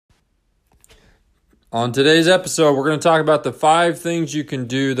On today's episode, we're going to talk about the 5 things you can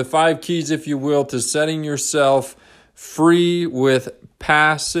do, the 5 keys, if you will, to setting yourself free with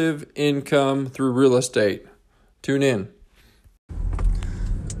passive income through real estate. Tune in.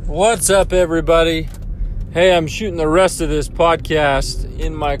 What's up, everybody? Hey, I'm shooting the rest of this podcast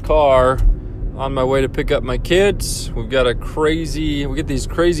in my car on my way to pick up my kids. We get these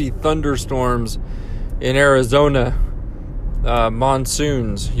crazy thunderstorms in Arizona.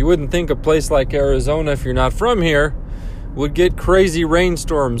 Monsoons. You wouldn't think a place like Arizona, if you're not from here, would get crazy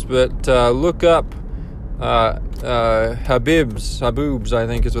rainstorms, but look up Haboobs, I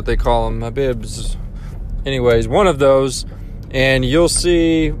think is what they call them, Haboobs. Anyways, one of those, and you'll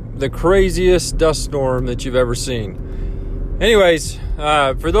see the craziest dust storm that you've ever seen. Anyways,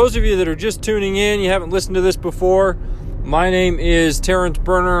 for those of you that are just tuning in, you haven't listened to this before, my name is Terrence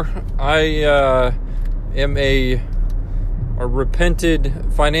Berner. I am a repented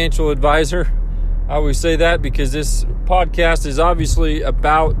financial advisor. I always say that because this podcast is obviously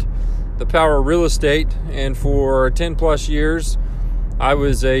about the power of real estate, and for 10 plus years I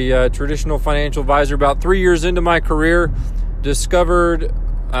was a traditional financial advisor. About 3 years into my career, discovered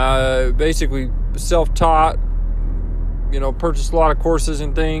basically self-taught, purchased a lot of courses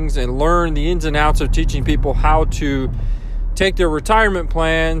and things, and learned the ins and outs of teaching people how to take their retirement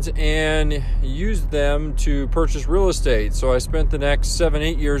plans and use them to purchase real estate. So I spent the next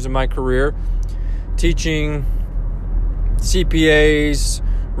 7-8 years of my career teaching CPAs,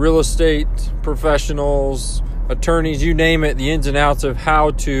 real estate professionals, attorneys, you name it, the ins and outs of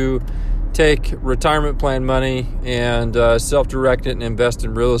how to take retirement plan money and self-direct it and invest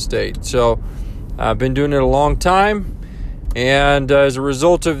in real estate. So I've been doing it a long time. And as a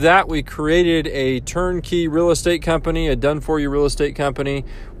result of that, we created a turnkey real estate company, a done-for-you real estate company.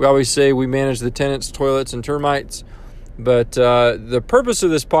 We always say we manage the tenants, toilets, and termites. But the purpose of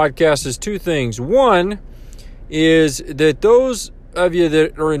this podcast is 2 things. One is that those of you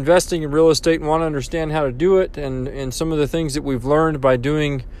that are investing in real estate and want to understand how to do it, and some of the things that we've learned by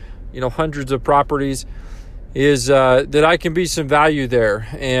doing, hundreds of properties, is that I can be some value there,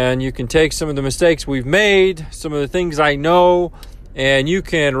 and you can take some of the mistakes we've made, some of the things I know, and you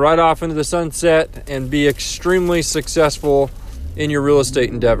can ride off into the sunset and be extremely successful in your real estate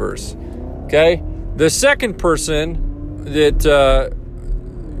endeavors. Okay? The second person that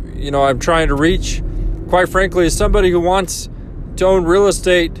I'm trying to reach, quite frankly, is somebody who wants to own real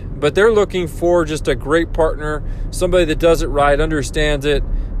estate, but they're looking for just a great partner, somebody that does it right, understands it,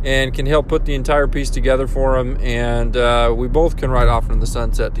 and can help put the entire piece together for them, and we both can ride off into the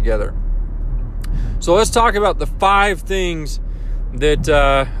sunset together. So let's talk about the 5 things that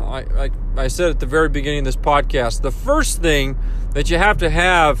I said at the very beginning of this podcast. The first thing that you have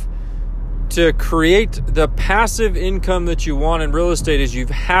to create the passive income that you want in real estate is you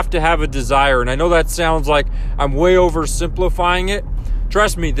have to have a desire. And I know that sounds like I'm way oversimplifying it.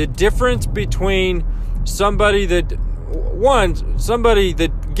 Trust me, the difference between somebody that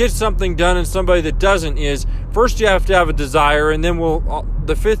gets something done and somebody that doesn't is, first you have to have a desire, and then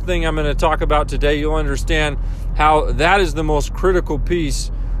the 5th thing I'm going to talk about today, you'll understand how that is the most critical piece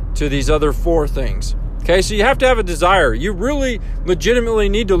to these other 4 things. Okay, so you have to have a desire. You really legitimately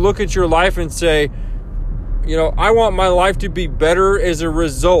need to look at your life and say, I want my life to be better as a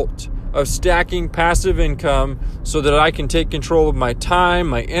result of stacking passive income so that I can take control of my time,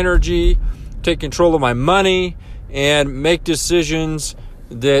 my energy, take control of my money, and make decisions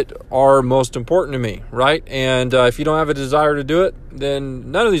that are most important to me, right? And if you don't have a desire to do it, then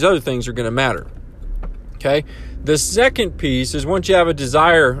none of these other things are going to matter, okay? The second piece is, once you have a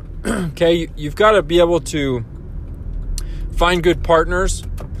desire, okay, you've got to be able to find good partners,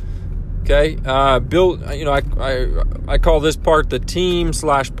 okay? Build, I call this part the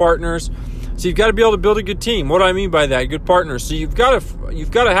team/partners. So you've got to be able to build a good team. What do I mean by that? Good partners. So you've got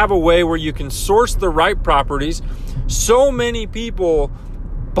to have a way where you can source the right properties. So many people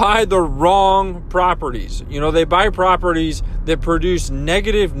buy the wrong properties. They buy properties that produce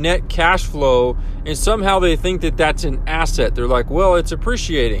negative net cash flow, and somehow they think that that's an asset. They're like, well, it's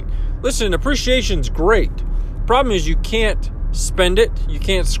appreciating. Listen, appreciation's great. Problem is, you can't spend it. You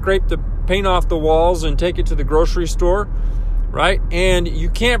can't scrape the paint off the walls and take it to the grocery store, right? And you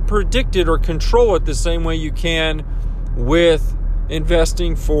can't predict it or control it the same way you can with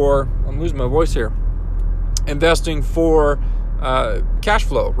investing for, I'm losing my voice here, investing for cash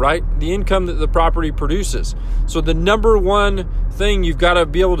flow, right? The income that the property produces. So the number one thing you've got to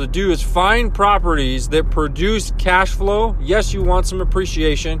be able to do is find properties that produce cash flow. Yes, you want some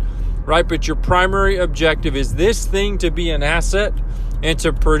appreciation, right? But your primary objective is this thing to be an asset and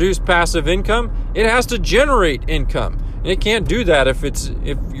to produce passive income. It has to generate income. And it can't do that if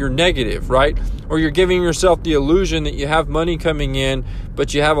you're negative, right? Or you're giving yourself the illusion that you have money coming in,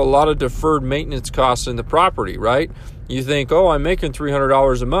 but you have a lot of deferred maintenance costs in the property, right? You think, oh, I'm making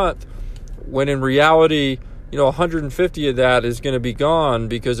 $300 a month, when in reality, 150 of that is going to be gone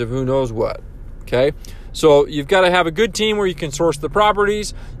because of who knows what. Okay, so you've got to have a good team where you can source the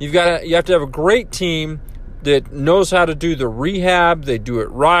properties. You have to have a great team that knows how to do the rehab. They do it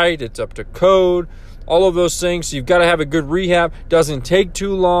right. It's up to code. All of those things. So you've got to have a good rehab. Doesn't take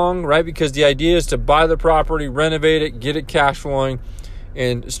too long, right? Because the idea is to buy the property, renovate it, get it cash flowing,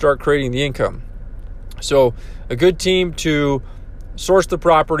 and start creating the income. So a good team to source the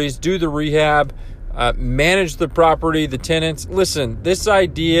properties, do the rehab, manage the property, the tenants. Listen, this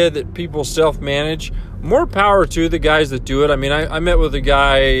idea that people self-manage, more power to the guys that do it. I mean, I met with a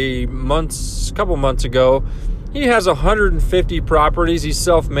guy a couple months ago. He has 150 properties. He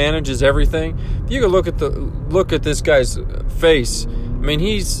self-manages everything. If you could look at this guy's face, I mean,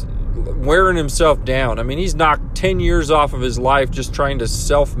 he's wearing himself down. I mean, he's knocked 10 years off of his life just trying to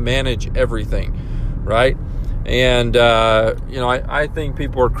self-manage everything, right? And, I think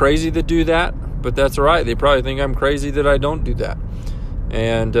people are crazy that do that, but that's all right. They probably think I'm crazy that I don't do that.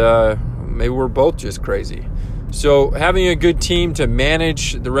 And maybe we're both just crazy. So having a good team to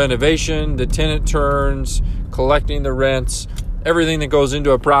manage the renovation, the tenant turns, collecting the rents, everything that goes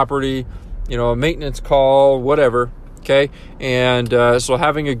into a property, a maintenance call, whatever, okay? And so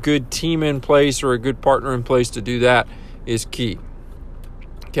having a good team in place or a good partner in place to do that is key,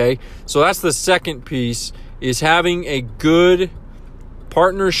 okay? So that's the second piece, is having a good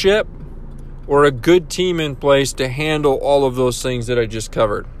partnership or a good team in place to handle all of those things that I just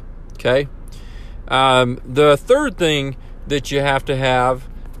covered, okay? The third thing that you have to have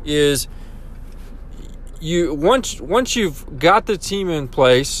is once you've got the team in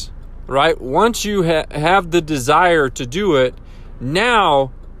place, right? Once you have the desire to do it,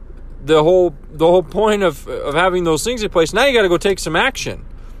 now the whole point of having those things in place, now you got to go take some action,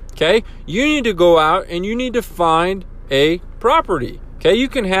 okay? You need to go out and you need to find a property. Okay, you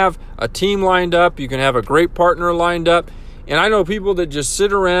can have a team lined up. You can have a great partner lined up. And I know people that just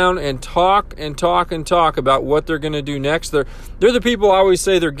sit around and talk about what they're going to do next. They're the people I always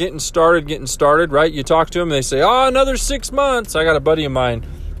say they're getting started, right? You talk to them, they say, oh, another 6 months. I got a buddy of mine,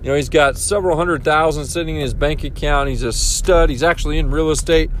 he's got several $100,000 sitting in his bank account. He's a stud. He's actually in real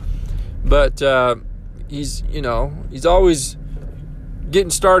estate. But he's always getting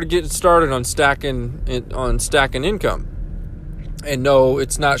started on stacking income. And no,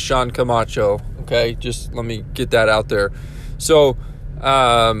 it's not Sean Camacho, okay? Just let me get that out there. So,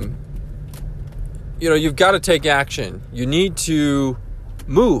 you've got to take action. You need to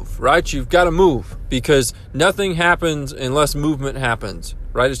move, right? You've got to move because nothing happens unless movement happens,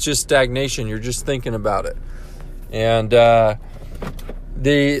 right? It's just stagnation. You're just thinking about it. And the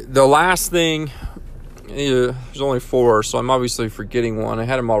last thing, there's only 4, so I'm obviously forgetting one. I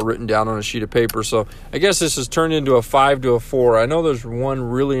had them all written down on a sheet of paper, so I guess this has turned into a 5 to a 4. I know there's one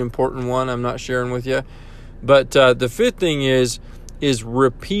really important one I'm not sharing with you, but the fifth thing is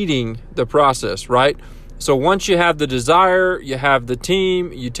repeating the process, right? So once you have the desire, you have the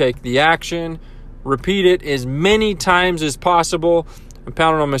team, you take the action, repeat it as many times as possible. I'm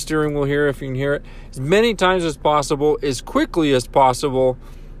pounding on my steering wheel here if you can hear it. As many times as possible, as quickly as possible,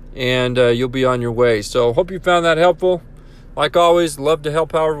 and you'll be on your way. So hope you found that helpful. Like always, love to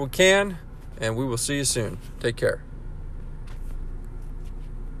help however we can, and we will see you soon. Take care.